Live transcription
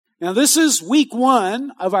Now, this is week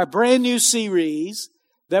 1 of our brand new series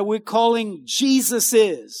that we're calling Jesus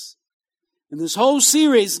Is. And this whole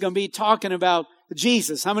series is going to be talking about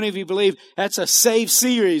Jesus. How many of you believe that's a safe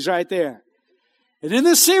series right there? And in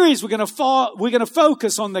this series, we're going to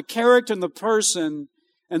focus on the character and the person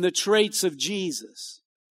and the traits of Jesus.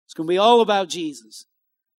 It's going to be all about Jesus.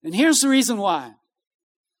 And here's the reason why.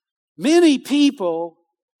 Many people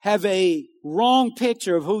have a wrong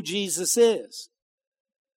picture of who Jesus is.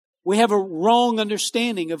 We have a wrong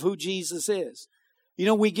understanding of who Jesus is. You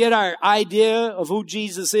know, we get our idea of who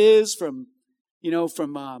Jesus is from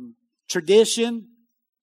tradition,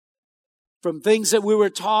 from things that we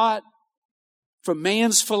were taught, from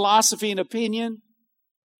man's philosophy and opinion,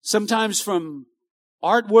 sometimes from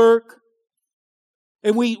artwork.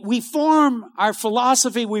 And we form our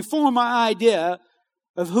philosophy, we form our idea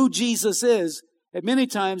of who Jesus is, and many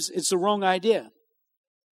times it's the wrong idea.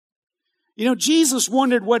 You know, Jesus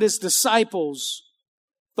wondered what his disciples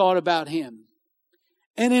thought about him.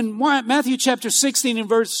 And in Matthew chapter 16 and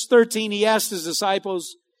verse 13, he asked his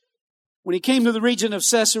disciples, when he came to the region of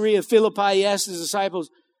Caesarea Philippi, he asked his disciples,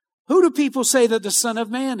 who do people say that the Son of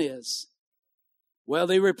Man is? Well,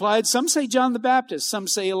 they replied, some say John the Baptist, some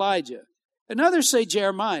say Elijah, and others say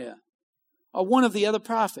Jeremiah, or one of the other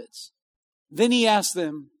prophets. Then he asked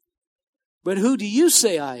them, but who do you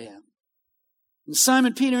say I am? And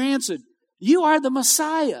Simon Peter answered, you are the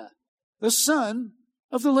Messiah, the Son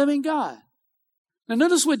of the living God. Now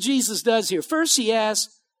notice what Jesus does here. First he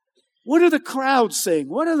asks, what are the crowds saying?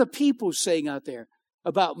 What are the people saying out there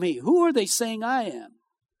about me? Who are they saying I am?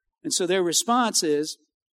 And so their response is,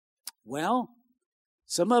 well,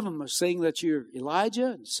 some of them are saying that you're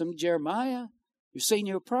Elijah, and some Jeremiah. You're saying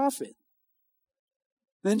you're a prophet.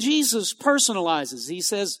 Then Jesus personalizes. He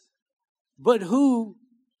says, but who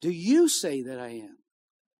do you say that I am?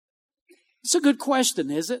 It's a good question,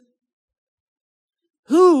 is it?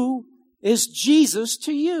 Who is Jesus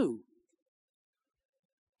to you?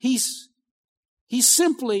 He's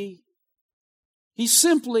simply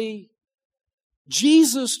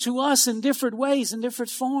Jesus to us in different ways, in different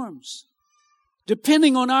forms,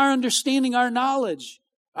 depending on our understanding, our knowledge,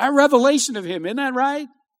 our revelation of Him. Isn't that right?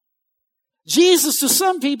 Jesus to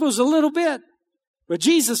some people is a little bit, but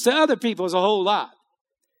Jesus to other people is a whole lot.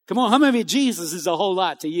 Come on, how many of you Jesus is a whole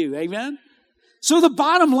lot to you? Amen? So the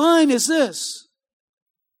bottom line is this.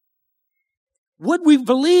 What we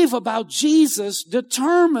believe about Jesus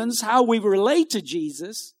determines how we relate to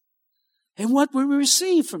Jesus and what we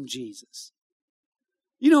receive from Jesus.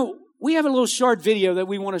 You know, we have a little short video that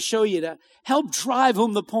we want to show you to help drive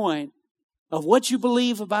home the point of what you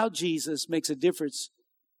believe about Jesus makes a difference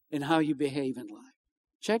in how you behave in life.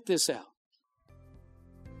 Check this out.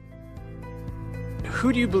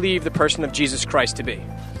 Who do you believe the person of Jesus Christ to be?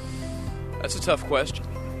 That's a tough question.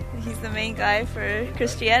 He's the main guy for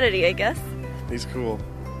Christianity, I guess. He's cool.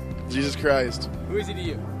 Jesus Christ. Who is he to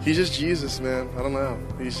you? He's just Jesus, man. I don't know.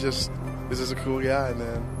 This is a cool guy,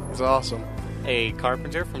 man. He's awesome. A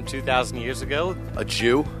carpenter from 2,000 years ago. A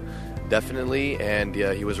Jew, definitely, and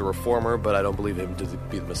yeah, he was a reformer, but I don't believe him to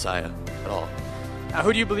be the Messiah at all.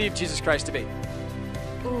 Who do you believe Jesus Christ to be?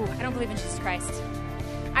 Ooh, I don't believe in Jesus Christ.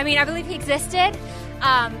 I mean, I believe he existed,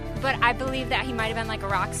 but I believe that he might have been like a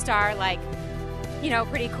rock star, like, you know,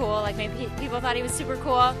 pretty cool. Like maybe people thought he was super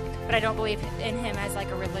cool, but I don't believe in him as like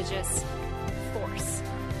a religious force.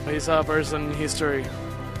 He's a person in history.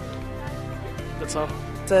 That's all.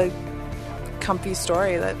 It's a comfy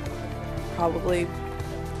story that probably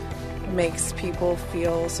makes people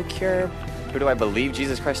feel secure. Who do I believe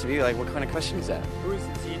Jesus Christ to be? Like, what kind of question is that? Who is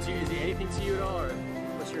he to you? Is he anything to you at all? Or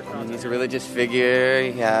what's your thoughts? He's a religious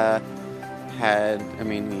figure. He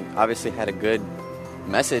obviously had a good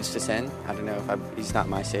message to send. I don't know if he's not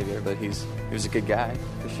my savior, but he was a good guy,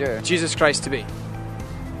 for sure. Jesus Christ to be?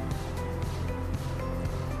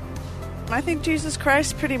 I think Jesus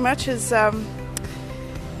Christ pretty much is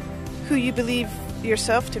who you believe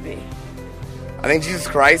yourself to be. I think Jesus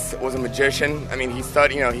Christ was a magician. I mean, he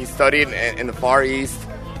studied in the Far East,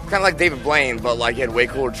 kind of like David Blaine, but like he had way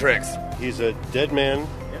cooler tricks. He's a dead man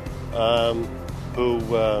who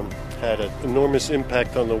had an enormous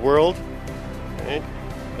impact on the world. Right?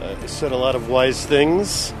 He said a lot of wise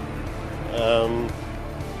things, and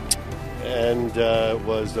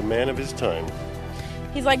was a man of his time.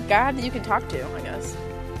 He's like God that you can talk to, I guess.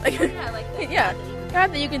 Like, yeah,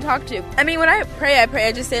 God that you can talk to. I mean, when I pray,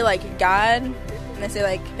 I just say like God, and I say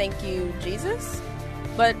like thank you, Jesus.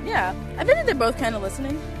 But yeah, I think they're both kind of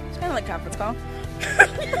listening. It's kind of like a conference call.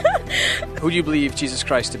 Who do you believe Jesus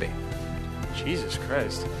Christ to be? Jesus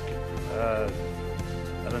Christ. I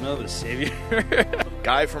don't know, the Savior.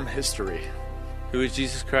 Guy from history. Who is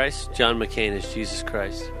Jesus Christ? John McCain is Jesus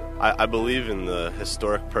Christ. I believe in the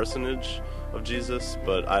historic personage of Jesus,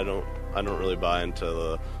 but I don't really buy into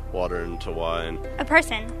the water into wine. A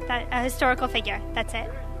person, a historical figure, that's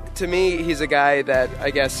it. To me, he's a guy that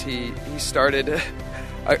I guess he started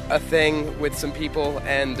a thing with some people,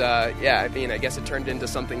 and I guess it turned into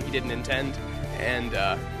something he didn't intend, and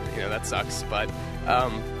that sucks. But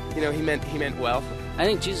he meant well. I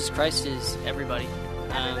think Jesus Christ is everybody.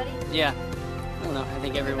 Everybody? Yeah. I don't know. I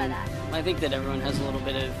think that everyone has a little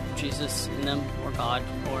bit of Jesus in them, or God,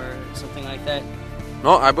 or something like that.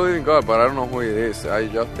 No, I believe in God, but I don't know who it is. I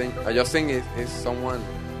just think it's someone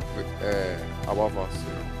above us.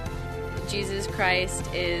 Jesus Christ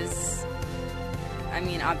is,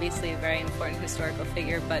 obviously a very important historical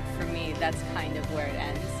figure, but for me, that's kind of where it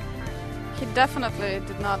ends. He definitely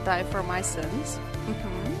did not die for my sins.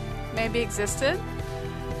 Maybe existed.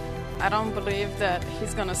 I don't believe that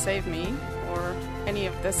he's gonna save me or any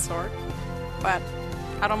of this sort, but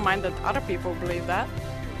I don't mind that other people believe that.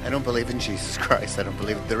 I don't believe in Jesus Christ. I don't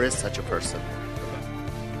believe there is such a person.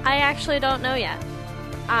 I actually don't know yet.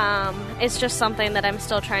 It's just something that I'm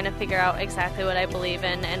still trying to figure out exactly what I believe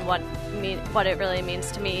in and what it really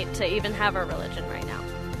means to me to even have a religion right now.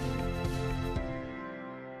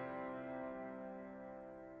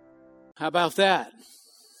 How about that?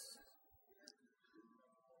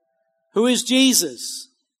 Who is Jesus?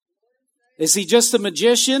 Is he just a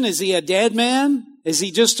magician? Is he a dead man? Is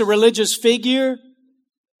he just a religious figure?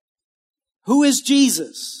 Who is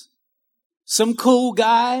Jesus? Some cool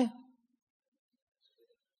guy?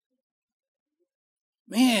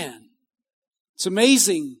 Man, it's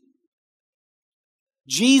amazing.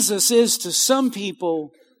 Jesus is to some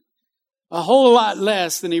people a whole lot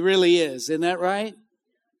less than he really is. Isn't that right?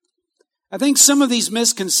 I think some of these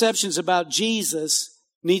misconceptions about Jesus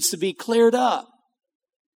needs to be cleared up.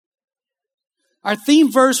 Our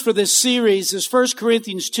theme verse for this series is 1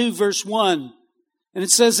 Corinthians 2, verse 1. And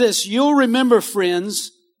it says this, "You'll remember,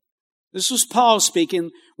 friends," this was Paul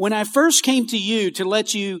speaking, "when I first came to you to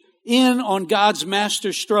let you in on God's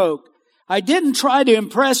master stroke, I didn't try to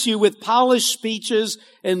impress you with polished speeches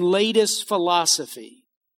and latest philosophy.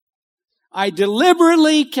 I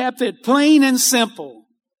deliberately kept it plain and simple.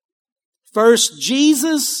 First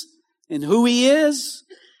Jesus and who he is,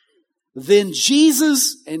 then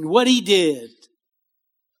Jesus and what he did.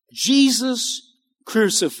 Jesus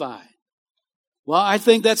crucified." Well, I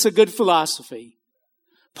think that's a good philosophy.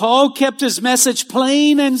 Paul kept his message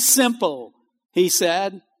plain and simple, he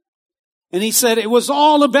said. And he said it was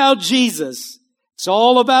all about Jesus. It's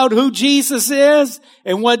all about who Jesus is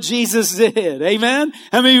and what Jesus did. Amen?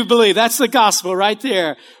 How many of you believe that's the gospel right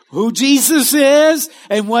there? Who Jesus is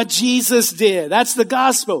and what Jesus did. That's the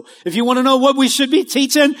gospel. If you want to know what we should be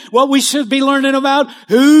teaching, what we should be learning about,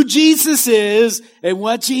 who Jesus is and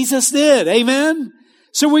what Jesus did. Amen?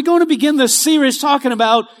 So we're going to begin this series talking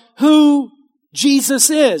about who Jesus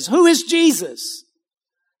is. Who is Jesus?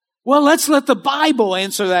 Well, let's let the Bible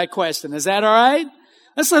answer that question. Is that all right?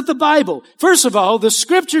 Let's let the Bible. First of all, the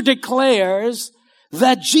Scripture declares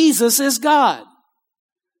that Jesus is God.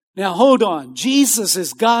 Now, hold on. Jesus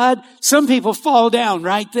is God. Some people fall down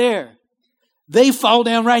right there. They fall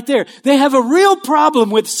down right there. They have a real problem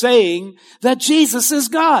with saying that Jesus is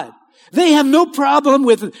God. They have no problem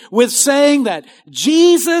with saying that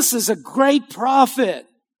Jesus is a great prophet.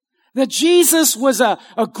 That Jesus was a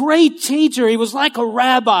great teacher. He was like a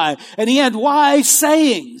rabbi and he had wise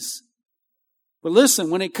sayings. But listen,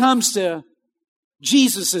 when it comes to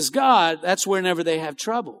Jesus as God, that's whenever they have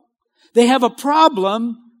trouble. They have a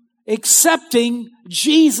problem accepting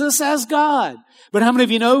Jesus as God. But how many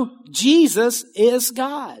of you know Jesus is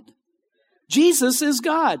God? Jesus is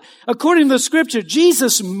God. According to the Scripture, he's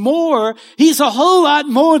a whole lot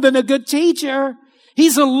more than a good teacher.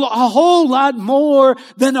 He's a whole lot more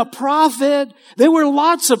than a prophet. There were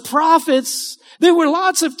lots of prophets. There were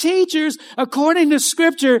lots of teachers. According to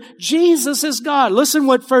Scripture, Jesus is God. Listen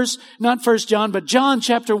what John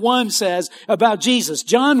chapter 1 says about Jesus.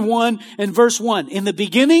 John 1 and verse 1. In the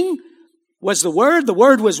beginning was the Word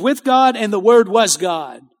was with God, and the Word was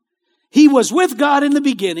God. He was with God in the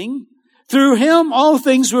beginning. Through him all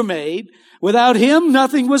things were made. Without him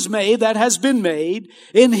nothing was made that has been made.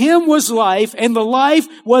 In him was life, and the life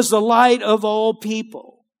was the light of all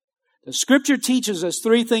people. The Scripture teaches us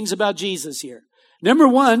three things about Jesus here. Number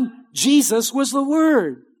one, Jesus was the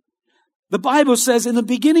Word. The Bible says, in the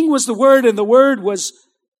beginning was the Word, and the Word was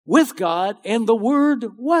with God, and the Word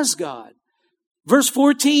was God. Verse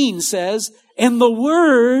 14 says, and the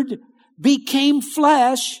Word became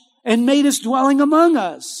flesh and made his dwelling among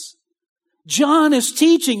us. John is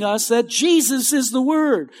teaching us that Jesus is the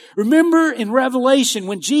Word. Remember in Revelation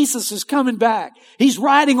when Jesus is coming back, He's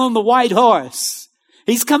riding on the white horse.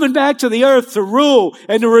 He's coming back to the earth to rule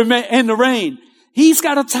and to reign. He's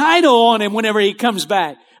got a title on Him whenever He comes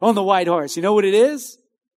back on the white horse. You know what it is?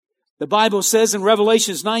 The Bible says in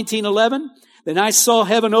Revelation 19:11, then I saw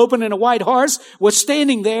heaven open and a white horse was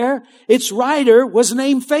standing there. Its rider was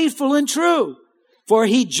named Faithful and True, for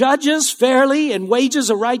he judges fairly and wages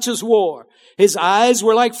a righteous war. His eyes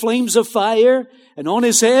were like flames of fire, and on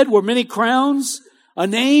his head were many crowns. A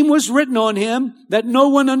name was written on him that no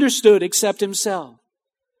one understood except himself.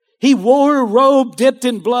 He wore a robe dipped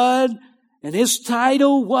in blood, and his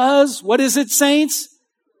title was, what is it, saints?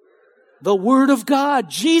 The Word of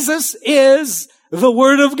God. Jesus is the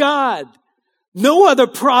Word of God. No other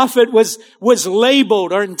prophet was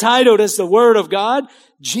labeled or entitled as the Word of God.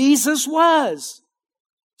 Jesus was.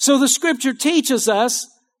 So the Scripture teaches us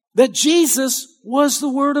that Jesus was the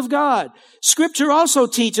Word of God. Scripture also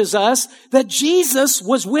teaches us that Jesus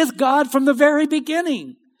was with God from the very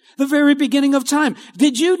beginning of time.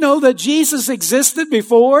 Did you know that Jesus existed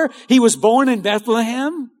before He was born in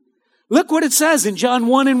Bethlehem? Look what it says in John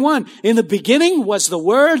 1:1. In the beginning was the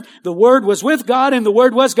Word was with God, and the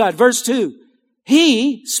Word was God. Verse 2.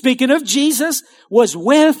 He, speaking of Jesus, was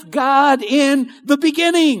with God in the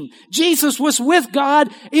beginning. Jesus was with God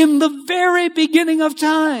in the very beginning of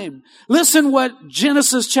time. Listen what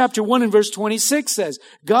Genesis chapter 1 and verse 26 says.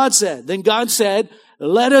 Then God said,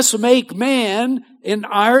 let us make man in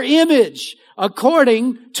our image,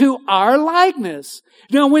 according to our likeness.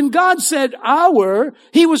 Now, when God said our,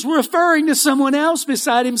 He was referring to someone else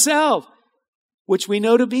beside Himself, which we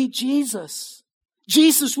know to be Jesus.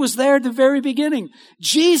 Jesus was there at the very beginning.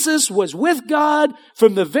 Jesus was with God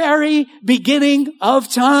from the very beginning of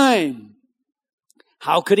time.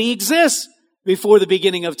 How could He exist before the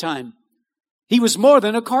beginning of time? He was more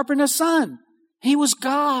than a carpenter's son. He was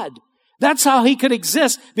God. That's how He could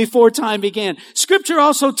exist before time began. Scripture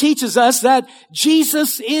also teaches us that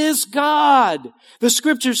Jesus is God. The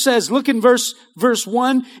Scripture says, look in verse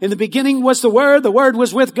 1, in the beginning was the Word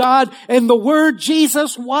was with God, and the Word,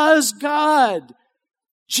 Jesus, was God.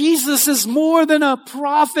 Jesus is more than a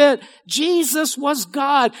prophet. Jesus was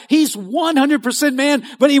God. He's 100% man,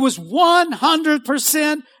 but He was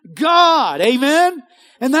 100% God. Amen?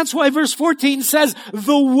 And that's why verse 14 says,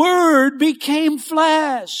 the Word became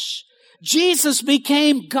flesh. Jesus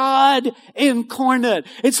became God incarnate.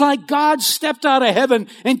 It's like God stepped out of heaven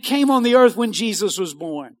and came on the earth when Jesus was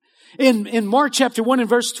born. In Mark chapter 1 and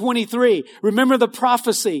verse 23, remember the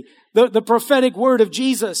prophecy, the prophetic word of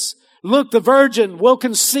Jesus. Look, the virgin will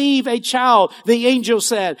conceive a child, the angel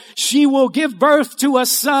said. She will give birth to a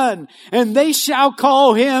son, and they shall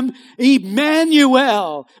call him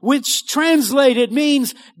Emmanuel, which translated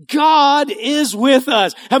means God is with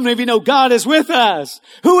us. How many of you know God is with us?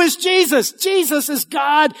 Who is Jesus? Jesus is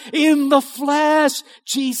God in the flesh.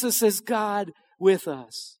 Jesus is God with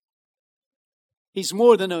us. He's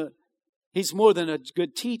more than a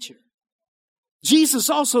good teacher. Jesus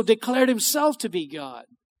also declared Himself to be God.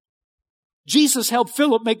 Jesus helped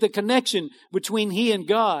Philip make the connection between he and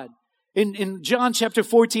God. In John chapter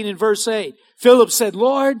 14 and verse 8, Philip said,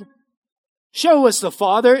 Lord, show us the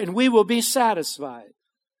Father and we will be satisfied.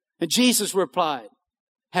 And Jesus replied,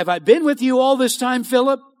 have I been with you all this time,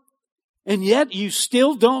 Philip? And yet you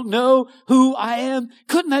still don't know who I am?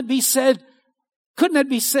 Couldn't that be said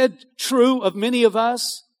true of many of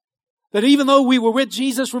us? That even though we were with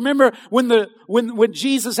Jesus, remember when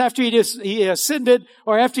Jesus, after he ascended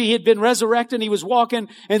or after He had been resurrected, He was walking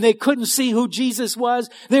and they couldn't see who Jesus was.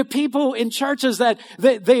 There are people in churches that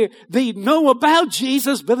they know about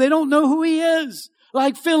Jesus, but they don't know who He is.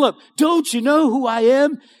 Like Philip, don't you know who I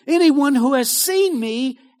am? Anyone who has seen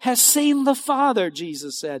me has seen the Father,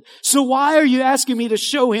 Jesus said. So why are you asking me to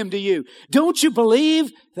show Him to you? Don't you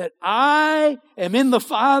believe that I am in the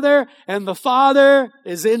Father and the Father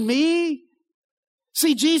is in me?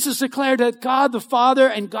 See, Jesus declared that God the Father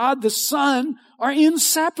and God the Son are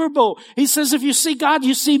inseparable. He says, if you see God,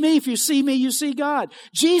 you see me. If you see me, you see God.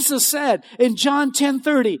 Jesus said in John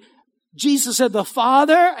 10:30, Jesus said, the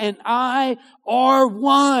Father and I are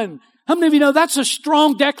one. How many of you know that's a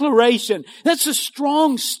strong declaration? That's a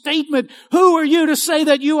strong statement. Who are you to say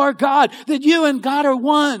that you are God, that you and God are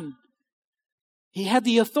one? He had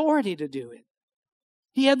the authority to do it.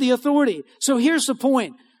 He had the authority. So here's the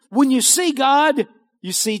point. When you see God,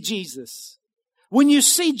 you see Jesus. When you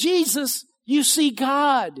see Jesus, you see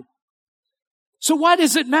God. So why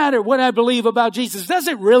does it matter what I believe about Jesus? Does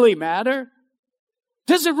it really matter?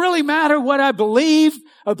 Does it really matter what I believe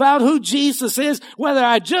about who Jesus is? Whether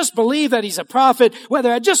I just believe that He's a prophet,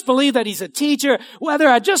 whether I just believe that He's a teacher, whether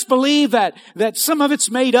I just believe that some of it's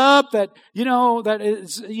made up, that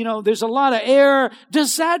there's a lot of error.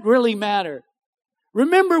 Does that really matter?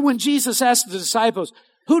 Remember when Jesus asked the disciples,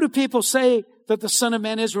 who do people say that the Son of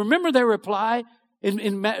Man is? Remember their reply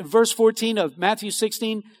in verse 14 of Matthew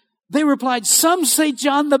 16? They replied, some say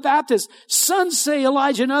John the Baptist, some say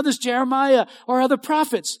Elijah, and others Jeremiah or other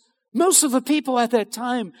prophets. Most of the people at that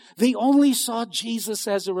time, they only saw Jesus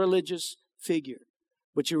as a religious figure.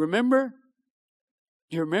 But you remember?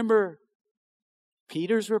 Do you remember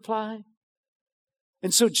Peter's reply?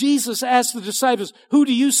 And so Jesus asked the disciples, who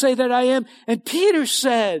do you say that I am? And Peter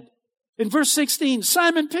said, in verse 16,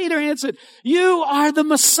 Simon Peter answered, you are the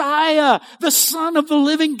Messiah, the Son of the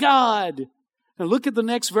living God. Now look at the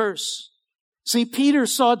next verse. See, Peter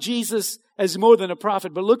saw Jesus as more than a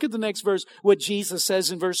prophet, but look at the next verse, what Jesus says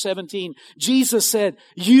in verse 17. Jesus said,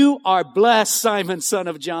 you are blessed, Simon, son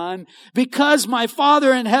of John, because my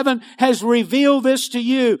Father in heaven has revealed this to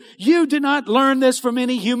you. You did not learn this from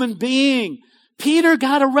any human being. Peter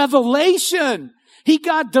got a revelation. He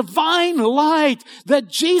got divine light that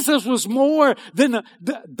Jesus was more than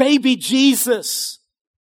the baby Jesus.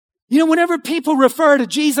 You know, whenever people refer to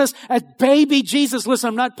Jesus as baby Jesus, listen,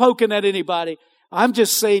 I'm not poking at anybody. I'm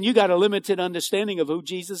just saying you got a limited understanding of who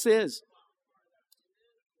Jesus is.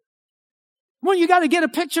 Well, you got to get a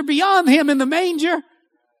picture beyond Him in the manger.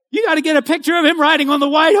 You got to get a picture of Him riding on the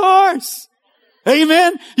white horse.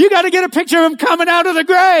 Amen. You got to get a picture of Him coming out of the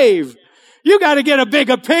grave. You got to get a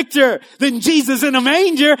bigger picture than Jesus in a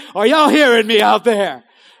manger. Are y'all hearing me out there?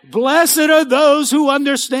 Blessed are those who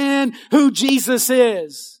understand who Jesus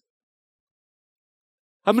is.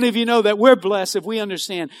 How many of you know that we're blessed if we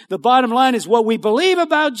understand? The bottom line is what we believe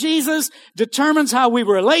about Jesus determines how we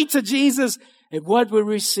relate to Jesus and what we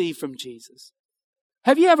receive from Jesus.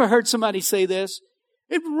 Have you ever heard somebody say this?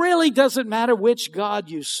 It really doesn't matter which God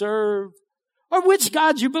you serve or which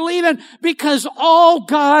God you believe in, because all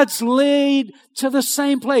gods lead to the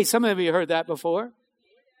same place. How many of you heard that before?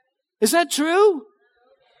 Is that true?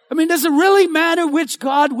 I mean, does it really matter which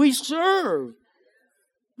God we serve?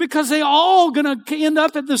 Because they all going to end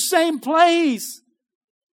up at the same place.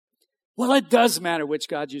 Well, it does matter which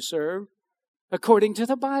God you serve, according to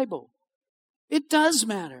the Bible. It does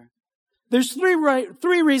matter. There's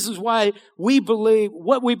three reasons why we believe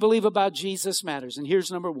what we believe about Jesus matters. And here's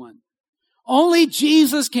number one. Only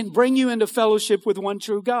Jesus can bring you into fellowship with one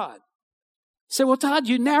true God. You say, well, Todd,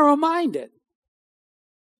 you're narrow-minded.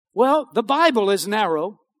 Well, the Bible is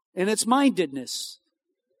narrow in its mindedness.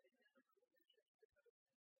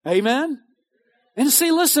 Amen? And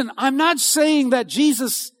see, listen, I'm not saying that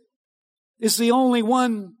Jesus is the only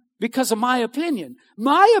one because of my opinion.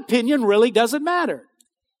 My opinion really doesn't matter.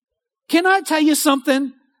 Can I tell you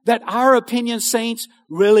something that our opinion, saints,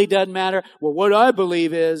 really doesn't matter? Well, what I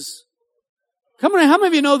believe is, how many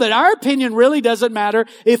of you know that our opinion really doesn't matter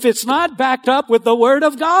if it's not backed up with the Word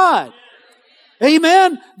of God?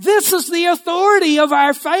 Amen. This is the authority of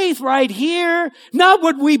our faith right here. Not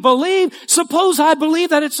what we believe. Suppose I believe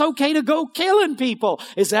that it's okay to go killing people.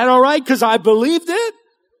 Is that all right because I believed it?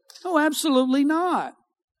 No, absolutely not.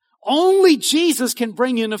 Only Jesus can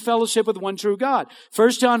bring you into fellowship with one true God. 1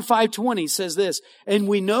 John 5:20 says this, and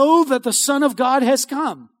we know that the Son of God has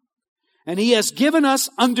come, and He has given us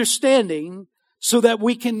understanding so that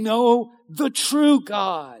we can know the true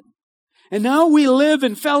God. And now we live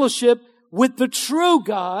in fellowship with the true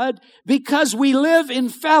God because we live in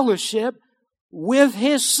fellowship with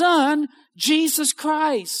His Son, Jesus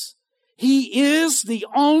Christ. He is the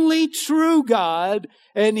only true God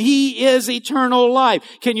and He is eternal life.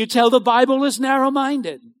 Can you tell the Bible is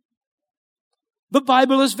narrow-minded? The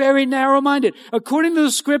Bible is very narrow-minded. According to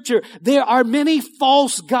the Scripture, there are many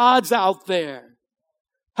false gods out there.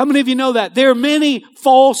 How many of you know that? There are many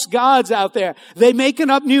false gods out there. They're making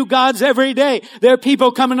up new gods every day. There are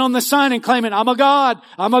people coming on the sign and claiming, I'm a God,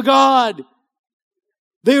 I'm a God.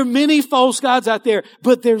 There are many false gods out there,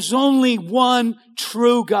 but there's only one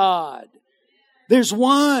true God. There's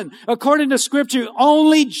one. According to Scripture,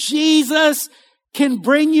 only Jesus can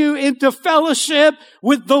bring you into fellowship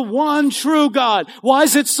with the one true God. Why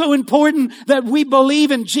is it so important that we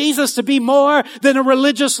believe in Jesus to be more than a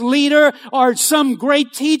religious leader or some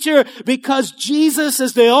great teacher? Because Jesus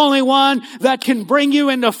is the only one that can bring you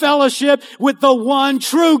into fellowship with the one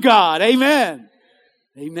true God. Amen.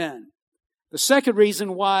 Amen. The second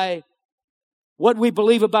reason why what we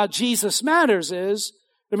believe about Jesus matters is,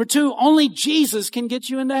 number two, only Jesus can get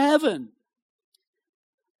you into heaven.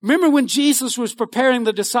 Remember when Jesus was preparing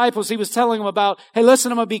the disciples, He was telling them about, hey,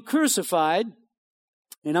 listen, I'm going to be crucified.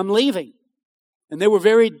 and I'm leaving. And they were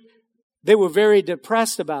very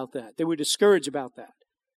depressed about that. They were discouraged about that.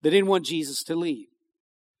 They didn't want Jesus to leave.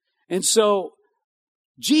 And so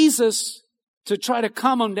Jesus, to try to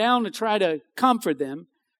calm them down, to try to comfort them,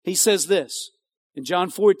 he says this in John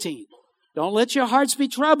 14. Don't let your hearts be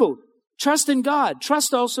troubled. Trust in God.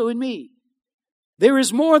 Trust also in me. There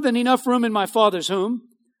is more than enough room in my Father's home.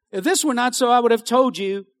 If this were not so, I would have told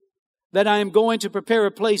you that I am going to prepare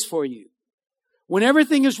a place for you. When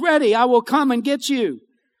everything is ready, I will come and get you,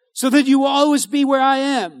 so that you will always be where I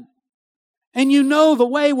am. And you know the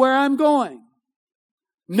way where I'm going.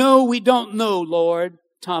 No, we don't know, Lord,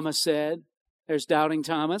 Thomas said. There's doubting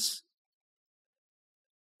Thomas.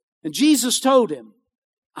 And Jesus told him,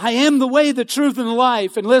 I am the way, the truth, and the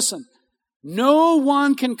life. And listen, no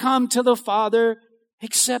one can come to the Father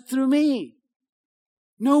except through me.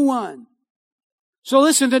 No one. So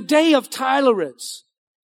listen, the day of tolerance.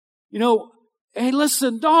 Hey,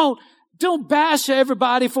 listen, don't bash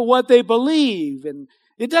everybody for what they believe. And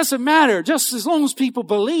it doesn't matter. Just as long as people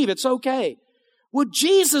believe, it's okay. Well,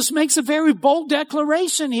 Jesus makes a very bold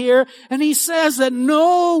declaration here, and he says that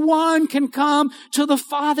no one can come to the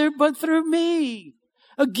Father but through me.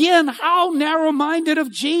 Again, how narrow-minded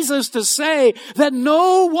of Jesus to say that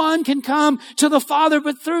no one can come to the Father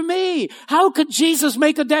but through me. How could Jesus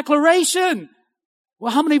make a declaration?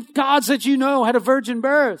 Well, how many gods that you know had a virgin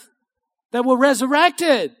birth that were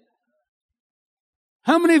resurrected?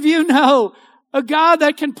 How many of you know a God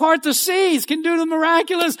that can part the seas, can do the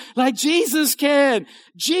miraculous like Jesus can?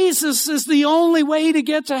 Jesus is the only way to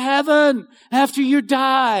get to heaven after you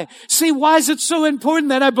die. See, why is it so important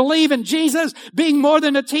that I believe in Jesus being more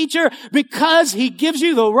than a teacher? Because he gives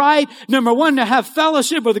you the right, number one, to have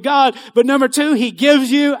fellowship with God, but number two, he gives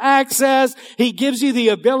you access. He gives you the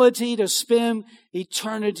ability to spend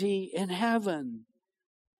eternity in heaven.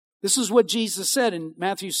 This is what Jesus said in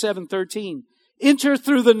Matthew 7:13. Enter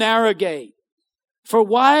through the narrow gate. For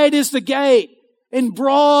wide is the gate, and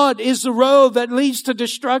broad is the road that leads to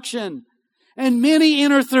destruction, and many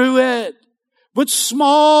enter through it. But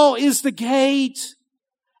small is the gate,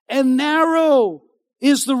 and narrow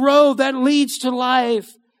is the road that leads to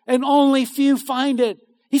life, and only few find it.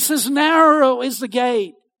 He says narrow is the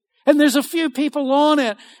gate, and there's a few people on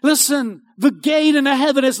it. Listen, the gate into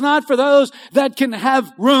heaven is not for those that can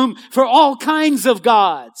have room for all kinds of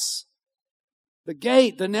gods. The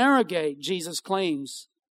gate, the narrow gate, Jesus claims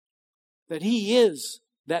that he is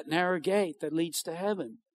that narrow gate that leads to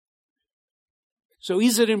heaven. So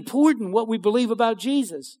is it important what we believe about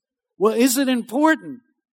Jesus? Well, is it important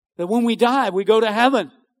that when we die, we go to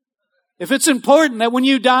heaven? If it's important that when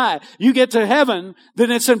you die, you get to heaven, then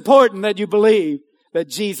it's important that you believe that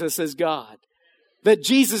Jesus is God. That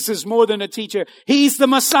Jesus is more than a teacher. He's the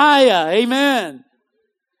Messiah. Amen.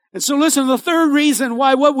 And so listen, the third reason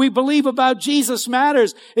why what we believe about Jesus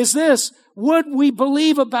matters is this. What we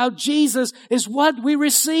believe about Jesus is what we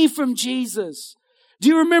receive from Jesus. Do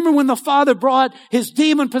you remember when the Father brought his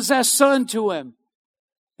demon-possessed son to him?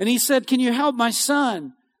 And he said, can you help my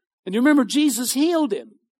son? And you remember Jesus healed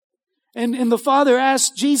him. And the Father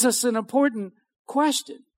asked Jesus an important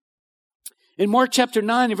question. In Mark chapter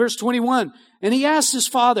 9 and verse 21, and he asked his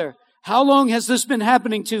father, how long has this been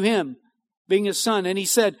happening to him, being his son? And he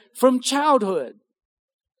said, from childhood.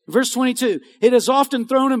 Verse 22, it has often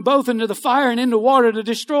thrown him both into the fire and into water to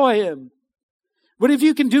destroy him. But if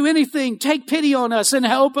you can do anything, take pity on us and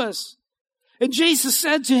help us. And Jesus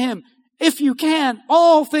said to him, if you can,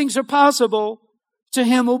 all things are possible to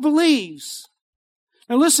him who believes.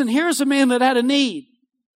 Now listen, here's a man that had a need.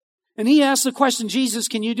 And he asked the question, Jesus,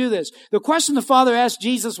 can you do this? The question the Father asked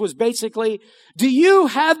Jesus was basically, do you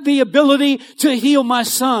have the ability to heal my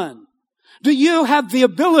son? Do you have the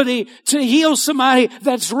ability to heal somebody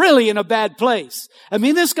that's really in a bad place? I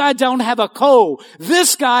mean, this guy don't have a cold.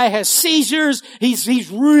 This guy has seizures. He's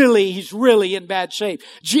really in bad shape.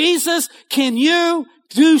 Jesus, can you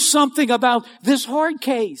do something about this hard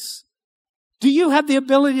case? Do you have the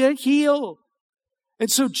ability to heal? And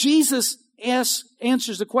so Jesus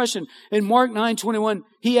answers the question. In Mark 9:21,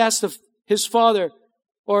 he asked his father,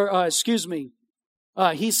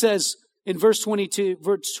 he says in verse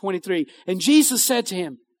 23, and Jesus said to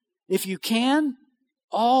him, if you can,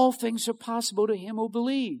 all things are possible to him who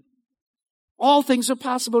believe. All things are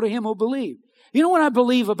possible to him who believe. You know what I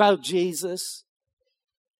believe about Jesus?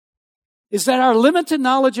 Is that our limited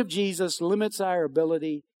knowledge of Jesus limits our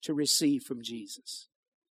ability to receive from Jesus.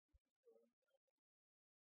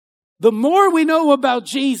 The more we know about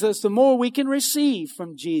Jesus, the more we can receive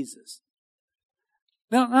from Jesus.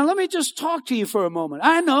 Now let me just talk to you for a moment.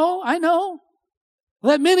 I know.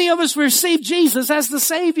 That many of us receive Jesus as the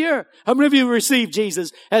Savior. How many of you receive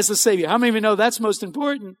Jesus as the Savior? How many of you know that's most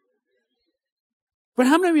important? But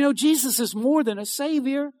how many of you know Jesus is more than a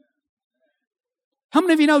Savior? How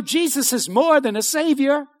many of you know Jesus is more than a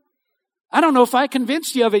Savior? I don't know if I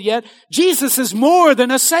convinced you of it yet. Jesus is more than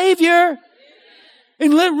a Savior.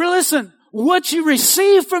 And listen, what you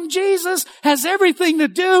receive from Jesus has everything to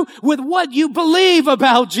do with what you believe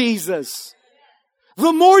about Jesus.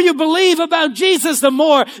 The more you believe about Jesus, the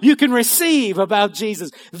more you can receive about Jesus.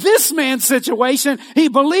 This man's situation, he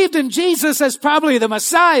believed in Jesus as probably the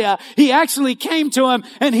Messiah. He actually came to him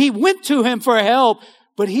and he went to him for help,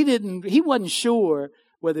 but he wasn't sure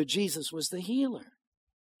whether Jesus was the healer.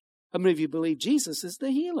 How many of you believe Jesus is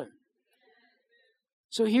the healer?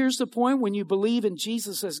 So here's the point. When you believe in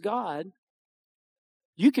Jesus as God,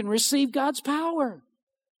 you can receive God's power.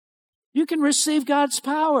 You can receive God's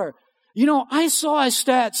power. You know, I saw a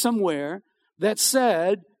stat somewhere that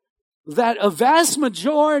said that a vast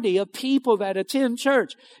majority of people that attend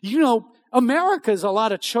church, you know, America's a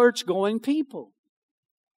lot of church-going people.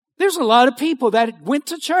 There's a lot of people that went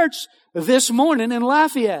to church this morning in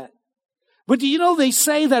Lafayette. But do you know they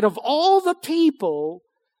say that of all the people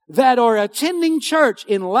that are attending church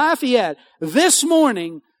in Lafayette this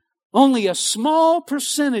morning, only a small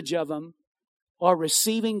percentage of them are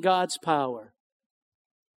receiving God's power.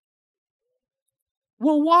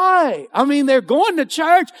 Well, why? I mean, they're going to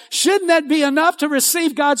church. Shouldn't that be enough to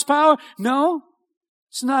receive God's power? No,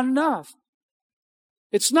 it's not enough.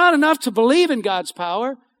 It's not enough to believe in God's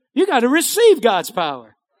power. You got to receive God's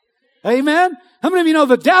power. Amen? How many of you know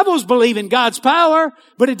the devils believe in God's power,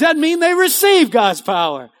 but it doesn't mean they receive God's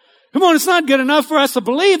power? Come on, it's not good enough for us to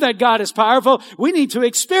believe that God is powerful. We need to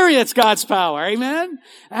experience God's power. Amen?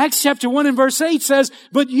 Acts chapter 1 and verse 8 says,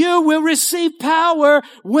 but you will receive power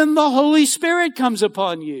when the Holy Spirit comes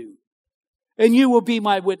upon you. And you will be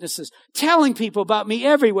my witnesses, telling people about me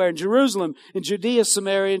everywhere in Jerusalem, in Judea,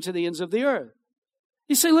 Samaria, and to the ends of the earth.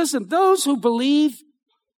 You say, listen, those who believe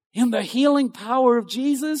in the healing power of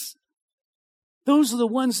Jesus, those are the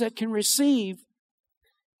ones that can receive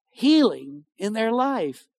healing in their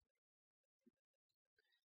life.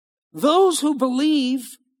 Those who believe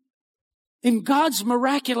in God's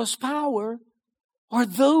miraculous power are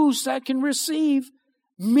those that can receive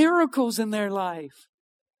miracles in their life.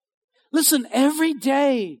 Listen, every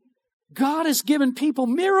day, God has given people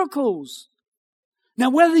miracles. Now,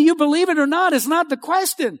 whether you believe it or not is not the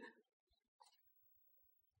question.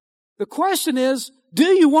 The question is, do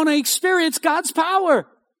you want to experience God's power?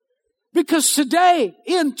 Because today,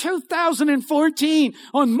 in 2014,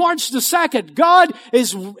 on March the 2nd, God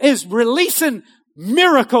is releasing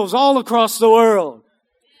miracles all across the world.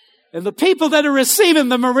 And the people that are receiving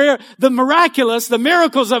the miraculous, the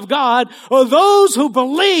miracles of God, are those who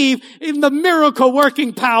believe in the miracle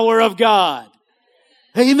working power of God.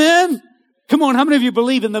 Amen? Come on, how many of you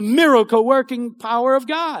believe in the miracle working power of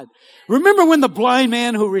God? Remember when the blind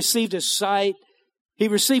man who received his sight, he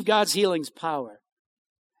received God's healing power.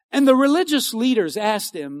 And the religious leaders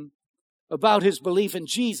asked him about his belief in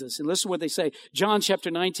Jesus. And listen to what they say. John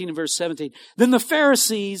chapter 19 and verse 17. Then the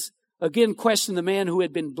Pharisees again questioned the man who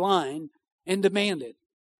had been blind and demanded,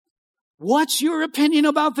 what's your opinion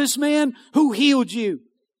about this man who healed you?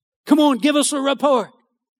 Come on, give us a report.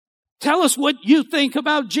 Tell us what you think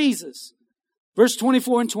about Jesus. Verse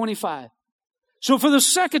 24 and 25. So for the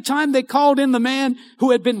second time they called in the man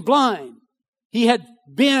who had been blind. He had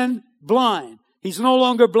been blind. He's no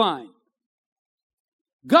longer blind.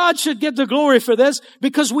 God should get the glory for this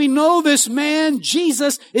because we know this man,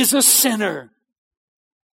 Jesus, is a sinner.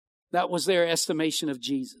 That was their estimation of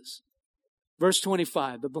Jesus. Verse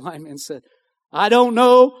 25, the blind man said, I don't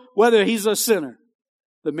know whether he's a sinner.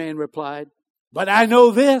 The man replied, but I know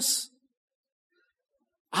this.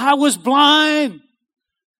 I was blind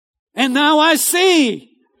and now I see.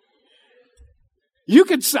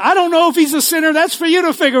 I don't know if he's a sinner. That's for you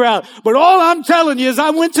to figure out. But all I'm telling you is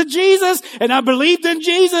I went to Jesus and I believed in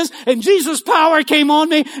Jesus and Jesus' power came on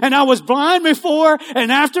me and I was blind before and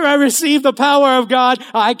after I received the power of God,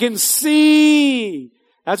 I can see.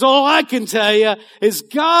 That's all I can tell you is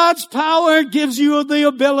God's power gives you the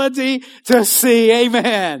ability to see.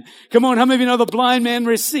 Amen. Come on. How many of you know the blind man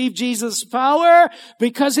received Jesus' power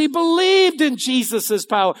because he believed in Jesus'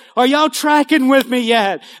 power? Are y'all tracking with me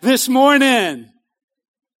yet this morning?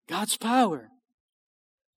 God's power.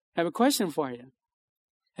 I have a question for you.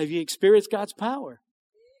 Have you experienced God's power?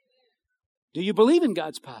 Do you believe in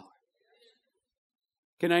God's power?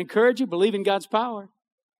 Can I encourage you? Believe in God's power.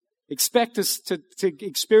 Expect us to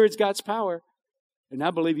experience God's power. And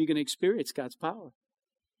I believe you can experience God's power.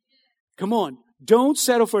 Come on. Don't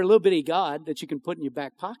settle for a little bitty God that you can put in your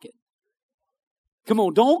back pocket. Come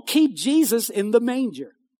on, don't keep Jesus in the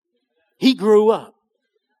manger. He grew up.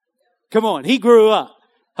 Come on, He grew up.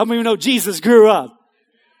 How many of you know Jesus grew up?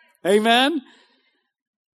 Amen?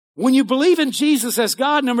 When you believe in Jesus as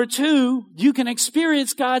God, number two, you can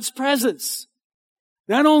experience God's presence.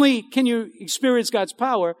 Not only can you experience God's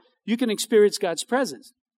power, you can experience God's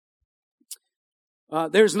presence.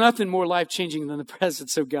 There's nothing more life-changing than the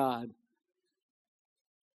presence of God.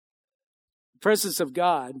 The presence of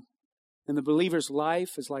God in the believer's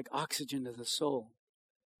life is like oxygen to the soul.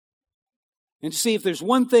 And to see, if there's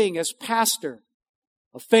one thing as pastor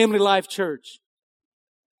of Family Life Church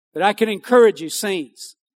that I can encourage you,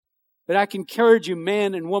 saints, that I can encourage you,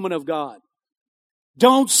 man and woman of God,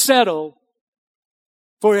 don't settle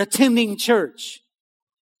for attending church.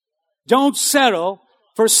 Don't settle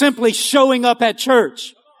for simply showing up at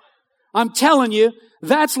church. I'm telling you,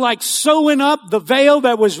 that's like sewing up the veil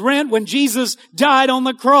that was rent when Jesus died on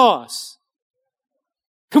the cross.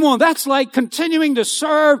 Come on, that's like continuing to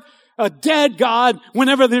serve a dead God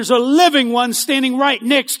whenever there's a living one standing right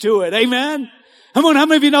next to it. Amen? Come on, how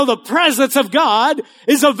many of you know the presence of God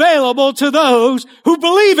is available to those who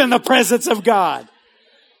believe in the presence of God?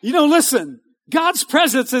 You know, listen, God's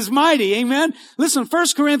presence is mighty. Amen? Listen, 1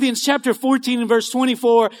 Corinthians chapter 14 and verse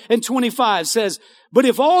 24 and 25 says, but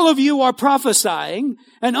if all of you are prophesying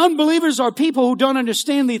and unbelievers or people who don't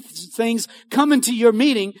understand these things come into your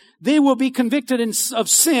meeting, they will be convicted of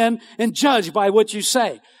sin and judged by what you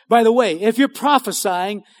say. By the way, if you're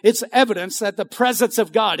prophesying, it's evidence that the presence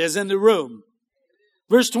of God is in the room.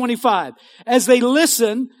 Verse 25, as they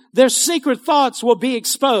listen, their secret thoughts will be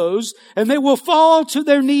exposed, and they will fall to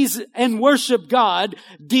their knees and worship God,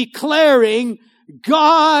 declaring,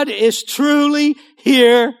 God is truly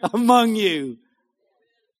here among you.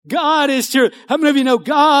 God is true. How many of you know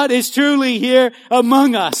God is truly here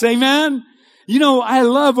among us? Amen? You know, I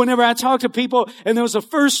love whenever I talk to people, and there was the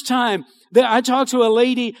first time that I talked to a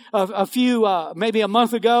lady maybe a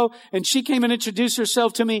month ago, and she came and introduced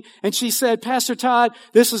herself to me, and she said, Pastor Todd,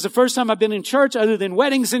 this is the first time I've been in church other than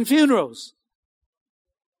weddings and funerals.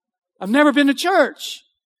 I've never been to church.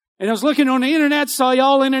 And I was looking on the internet, saw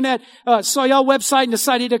y'all website and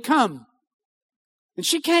decided to come. And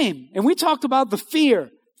she came, and we talked about the fear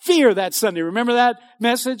that Sunday. Remember that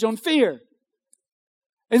message on fear?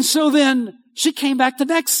 And so then she came back the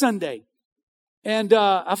next Sunday. And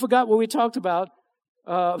I forgot what we talked about.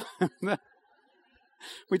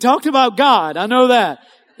 We talked about God. I know that.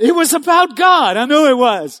 It was about God. I know it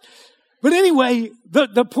was. But anyway,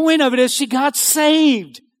 the point of it is she got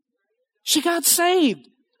saved. She got saved.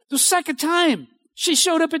 The second time she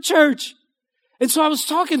showed up at church. And so I was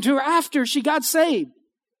talking to her after she got saved.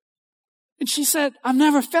 And she said, I've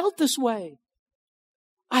never felt this way.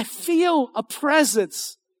 I feel a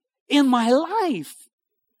presence in my life.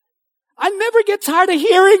 I never get tired of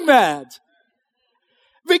hearing that.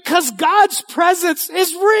 Because God's presence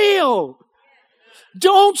is real.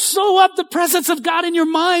 Don't sew up the presence of God in your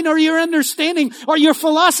mind or your understanding or your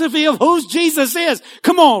philosophy of who Jesus is.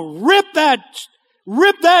 Come on, rip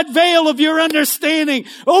that veil of your understanding.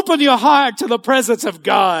 Open your heart to the presence of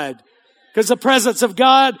God. Because the presence of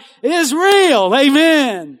God is real.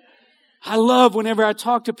 Amen. I love whenever I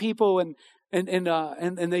talk to people and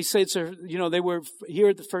they say, they were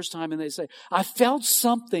here the first time and they say, I felt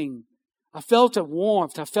something. I felt a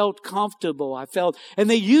warmth. I felt comfortable. And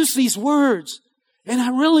they use these words. And I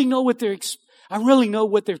really know what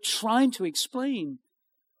they're trying to explain.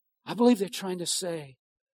 I believe they're trying to say,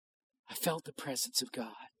 I felt the presence of God.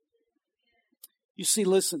 You see,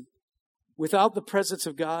 listen, without the presence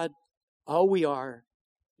of God, all we are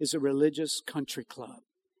is a religious country club.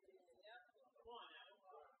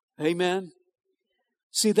 Amen.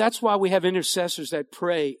 See, that's why we have intercessors that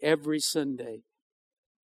pray every Sunday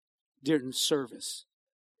during service.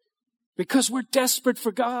 Because we're desperate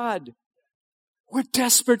for God. We're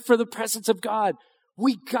desperate for the presence of God.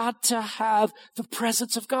 We got to have the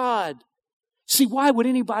presence of God. See, why would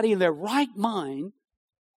anybody in their right mind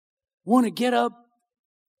want to get up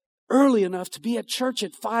early enough to be at church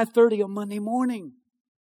at 5:30 on Monday morning?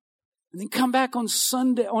 And then come back on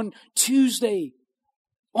Sunday, on Tuesday,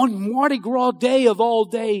 on Mardi Gras day of all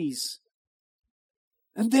days.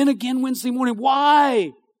 And then again Wednesday morning.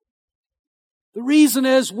 Why? The reason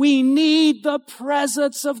is we need the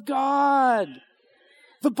presence of God.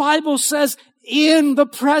 The Bible says in the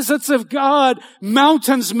presence of God,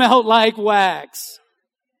 mountains melt like wax.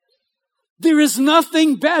 There is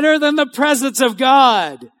nothing better than the presence of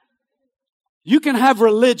God. You can have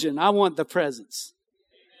religion. I want the presence.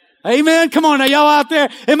 Amen. Come on, are y'all out there?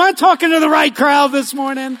 Am I talking to the right crowd this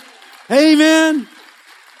morning? Amen.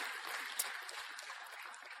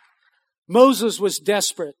 Moses was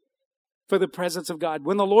desperate for the presence of God.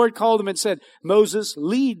 When the Lord called him and said, Moses,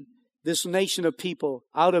 lead this nation of people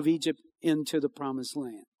out of Egypt into the promised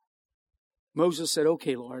land. Moses said,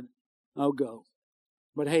 okay, Lord, I'll go.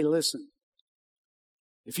 But hey, listen,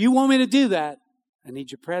 if you want me to do that, I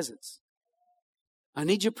need your presence. I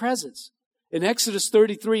need your presence. In Exodus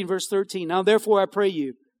 33 and verse 13, now therefore I pray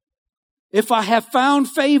you, if I have found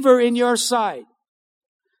favor in your sight,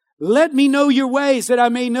 let me know your ways that I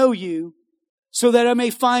may know you, so that I may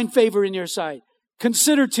find favor in your sight.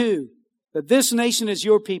 Consider too that this nation is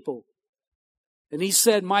your people. And he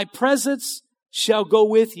said, my presence shall go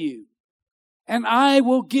with you, and I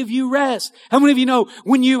will give you rest. How many of you know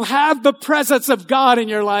when you have the presence of God in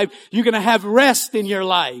your life, you're going to have rest in your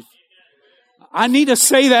life? I need to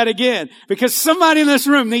say that again because somebody in this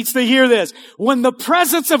room needs to hear this. When the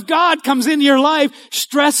presence of God comes into your life,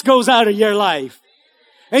 stress goes out of your life.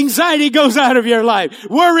 Anxiety goes out of your life.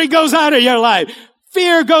 Worry goes out of your life.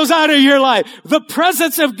 Fear goes out of your life. The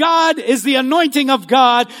presence of God is the anointing of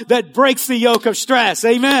God that breaks the yoke of stress.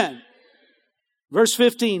 Amen. Verse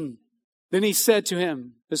 15. Then he said to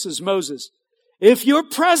him, this is Moses, if your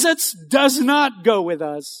presence does not go with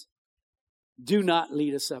us, do not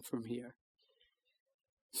lead us up from here.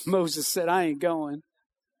 Moses said, I ain't going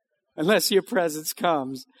unless your presence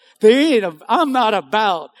comes. I'm not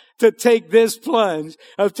about to take this plunge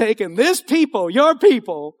of taking this people, your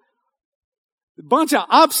people, a bunch of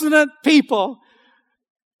obstinate people.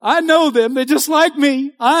 I know them. They're just like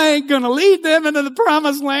me. I ain't going to lead them into the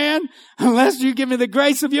promised land unless you give me the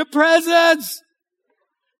grace of your presence.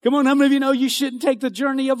 Come on, how many of you know you shouldn't take the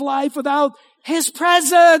journey of life without His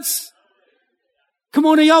presence? Come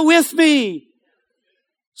on, are y'all with me?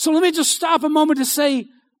 So let me just stop a moment to say,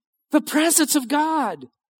 the presence of God.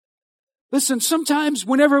 Listen, sometimes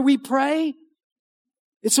whenever we pray,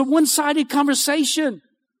 it's a one-sided conversation.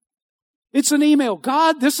 It's an email.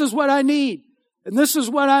 God, this is what I need. And this is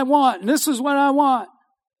what I want. And this is what I want.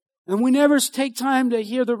 And we never take time to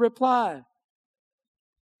hear the reply.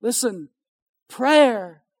 Listen,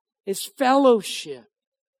 prayer is fellowship.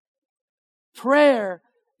 Prayer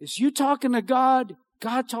is you talking to God,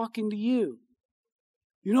 God talking to you.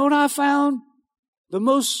 You know what I found? The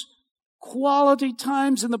most quality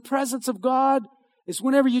times in the presence of God is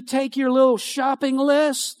whenever you take your little shopping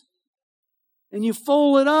list and you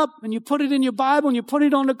fold it up and you put it in your Bible and you put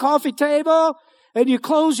it on the coffee table and you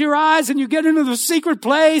close your eyes and you get into the secret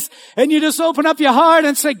place and you just open up your heart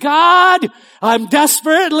and say, God, I'm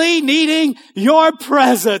desperately needing your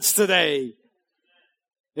presence today.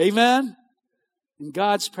 Amen? And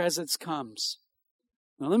God's presence comes.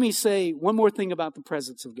 Now let me say one more thing about the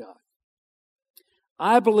presence of God.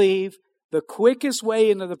 I believe the quickest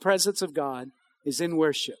way into the presence of God is in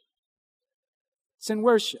worship. It's in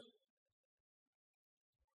worship.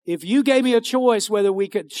 If you gave me a choice whether we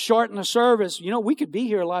could shorten the service, we could be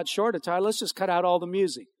here a lot shorter, Tyler. Let's just cut out all the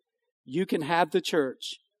music. You can have the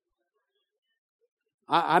church.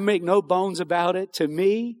 I make no bones about it. To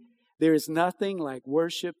me, there is nothing like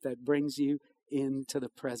worship that brings you into the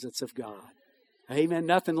presence of God. Amen.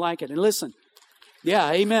 Nothing like it. And listen,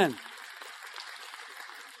 yeah, amen.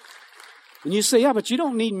 And you say, yeah, but you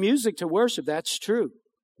don't need music to worship. That's true.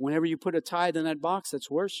 Whenever you put a tithe in that box, that's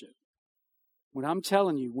worship. When I'm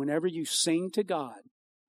telling you, whenever you sing to God,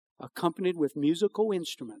 accompanied with musical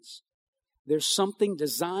instruments, there's something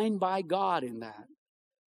designed by God in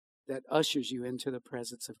that ushers you into the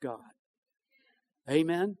presence of God.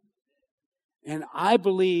 Amen? And I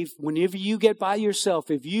believe whenever you get by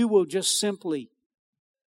yourself, if you will just simply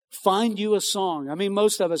find you a song. I mean,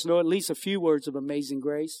 most of us know at least a few words of Amazing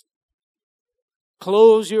Grace.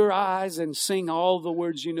 Close your eyes and sing all the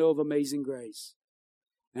words you know of Amazing Grace.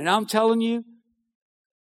 And I'm telling you,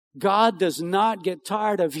 God does not get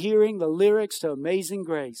tired of hearing the lyrics to Amazing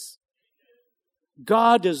Grace.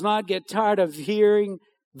 God does not get tired of hearing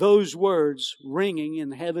those words ringing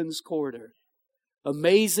in heaven's corridor.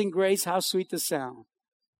 Amazing grace, how sweet the sound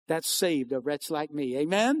that saved a wretch like me.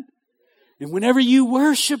 Amen? And whenever you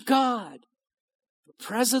worship God, the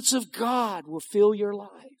presence of God will fill your life.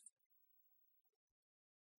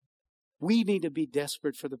 We need to be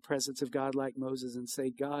desperate for the presence of God like Moses and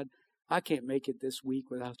say, God, I can't make it this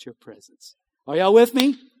week without your presence. Are y'all with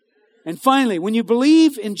me? And finally, when you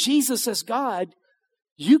believe in Jesus as God,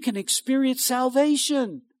 you can experience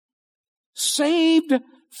salvation. Saved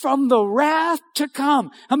from the wrath to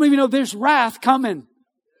come. How many of you know there's wrath coming?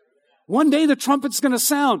 One day the trumpet's going to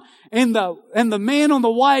sound and the man on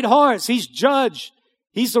the white horse, he's judged.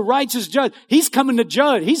 He's the righteous judge. He's coming to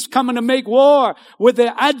judge. He's coming to make war with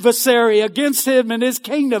the adversary against him and his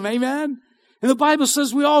kingdom. Amen? And the Bible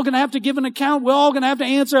says we're all going to have to give an account. We're all going to have to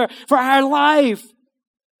answer for our life.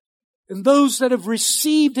 And those that have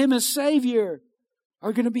received him as Savior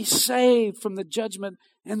are going to be saved from the judgment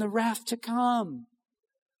and the wrath to come.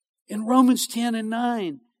 In Romans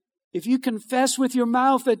 10:9, if you confess with your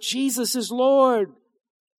mouth that Jesus is Lord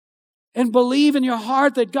and believe in your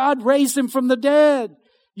heart that God raised him from the dead,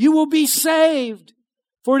 you will be saved.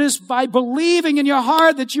 For it is by believing in your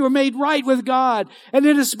heart that you are made right with God. And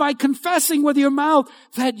it is by confessing with your mouth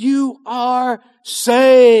that you are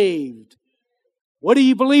saved. What do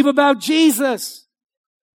you believe about Jesus?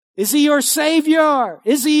 Is he your Savior?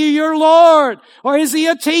 Is he your Lord? Or is he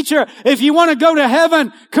a teacher? If you want to go to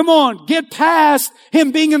heaven, come on, get past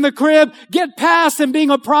him being in the crib. Get past him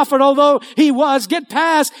being a prophet, although he was. Get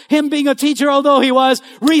past him being a teacher, although he was.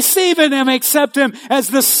 Receive him, accept him as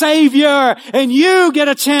the Savior. And you get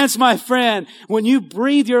a chance, my friend, when you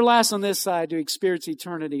breathe your last on this side to experience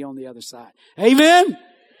eternity on the other side. Amen?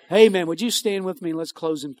 Amen. Would you stand with me and let's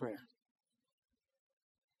close in prayer.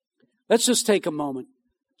 Let's just take a moment.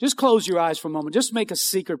 Just close your eyes for a moment. Just make a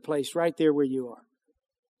secret place right there where you are.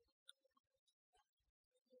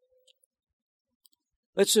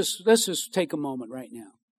 Let's just take a moment right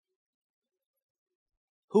now.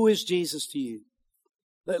 Who is Jesus to you?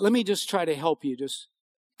 Let me just try to help you.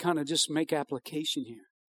 Just make application here.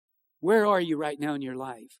 Where are you right now in your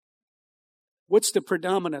life? What's the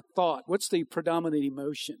predominant thought? What's the predominant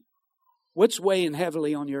emotion? What's weighing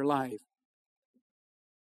heavily on your life?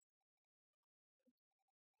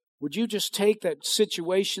 Would you just take that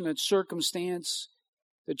situation, that circumstance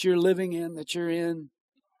that you're living in, that you're in?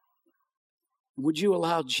 Would you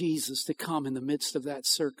allow Jesus to come in the midst of that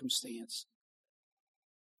circumstance?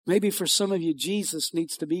 Maybe for some of you, Jesus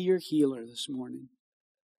needs to be your healer this morning.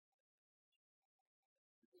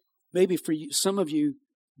 Maybe for some of you,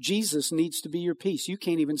 Jesus needs to be your peace. You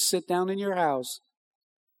can't even sit down in your house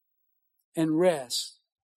and rest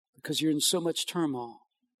because you're in so much turmoil.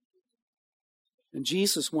 And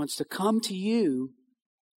Jesus wants to come to you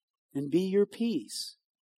and be your peace.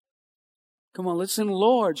 Come on, let's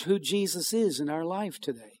enlarge who Jesus is in our life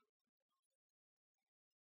today.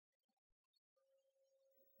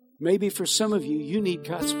 Maybe for some of you, you need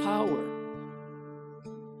God's power.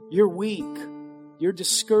 You're weak. You're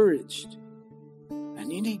discouraged.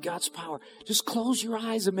 And you need God's power. Just close your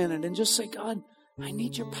eyes a minute and just say, God, I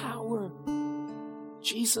need your power.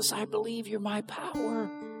 Jesus, I believe you're my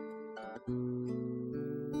power.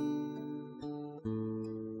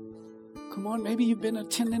 Come on, maybe you've been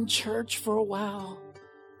attending church for a while,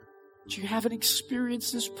 but you haven't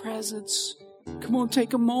experienced His presence. Come on,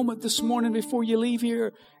 take a moment this morning before you leave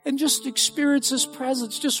here and just experience His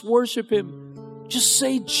presence. Just worship Him. Just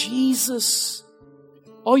say Jesus.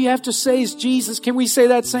 All you have to say is Jesus. Can we say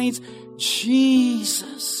that, saints?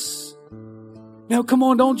 Jesus. Now, come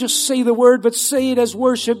on, don't just say the word, but say it as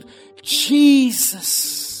worship.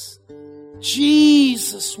 Jesus.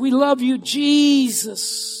 Jesus. We love you,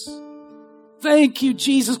 Jesus. Thank you,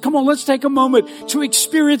 Jesus. Come on, let's take a moment to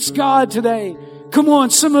experience God today. Come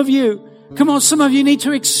on, some of you need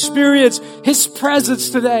to experience His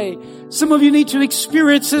presence today. Some of you need to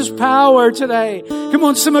experience His power today. Come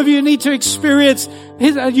on, some of you need to experience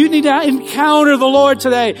you need to encounter the Lord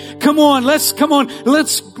today.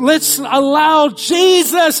 Let's allow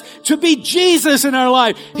Jesus to be Jesus in our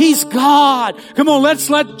life. He's God. Come on, let's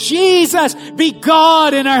let Jesus be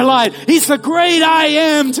God in our life. He's the great I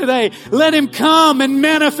am today. Let Him come and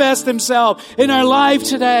manifest Himself in our life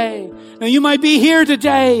today. Now you might be here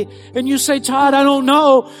today and you say, Todd, I don't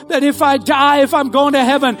know that if I die, if I'm going to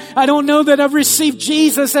heaven, I don't know that I've received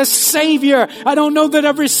Jesus as Savior. I don't know that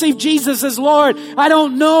I've received Jesus as Lord. I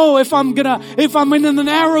don't know if I'm in the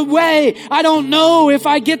narrow way. I don't know if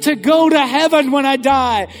I get to go to heaven when I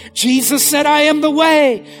die. Jesus said, I am the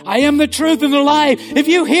way. I am the truth and the life. If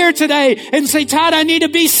you're here today and say, Todd, I need to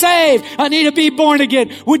be saved. I need to be born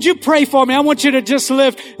again. Would you pray for me? I want you to just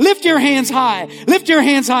lift your hands high. Lift your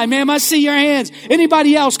hands high, ma'am. I see your hands.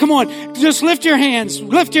 Anybody else? Come on. Just lift your hands.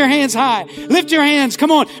 Lift your hands high. Lift your hands.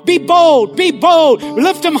 Come on. Be bold. Be bold.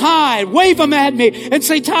 Lift them high. Wave them at me and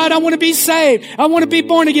say, Todd, I want to be saved. I want to be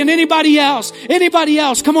born again. Anybody else? Anybody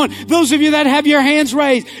else? Come on. Those of you that have your hands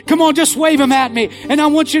raised, come on, just wave them at me. And I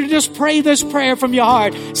want you to just pray this prayer from your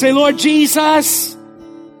heart. Say, Lord Jesus,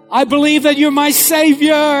 I believe that you're my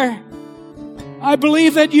Savior. I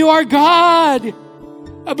believe that you are God.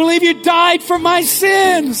 I believe you died for my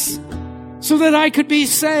sins so that I could be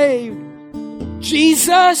saved.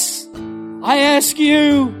 Jesus, I ask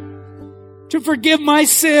you to forgive my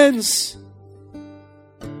sins.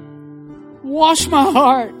 Wash my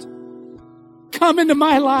heart. Come into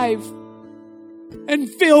my life and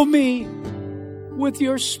fill me with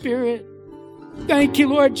your Spirit. Thank you,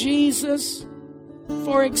 Lord Jesus,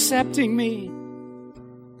 for accepting me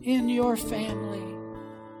in your family.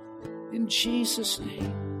 In Jesus'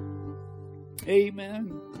 name.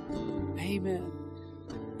 Amen. Amen.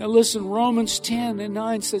 Now listen, Romans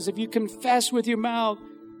 10:9 says, if you confess with your mouth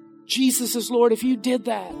Jesus is Lord, if you did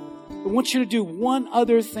that, I want you to do one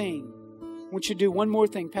other thing. I want you to do one more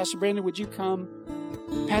thing. Pastor Brandon, would you come?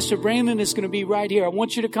 Pastor Brandon is going to be right here. I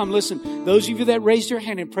want you to come. Listen, those of you that raised your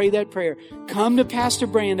hand and pray that prayer, come to Pastor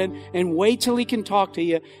Brandon and wait till he can talk to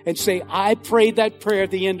you and say, I prayed that prayer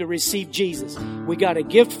at the end to receive Jesus. We got a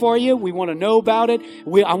gift for you. We want to know about it.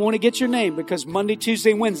 I want to get your name because Monday,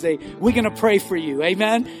 Tuesday, Wednesday, we're going to pray for you.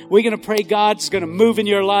 Amen. We're going to pray God's going to move in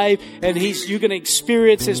your life and you're going to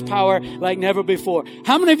experience His power like never before.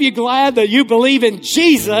 How many of you glad that you believe in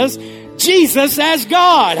Jesus as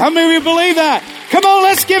God? How many of you believe that? Come on,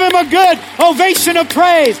 let's give Him a good ovation of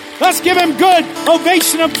praise. Let's give Him good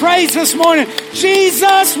ovation of praise this morning.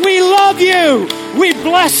 Jesus, we love you. We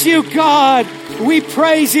bless you, God. We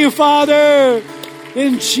praise you, Father.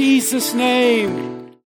 In Jesus' name.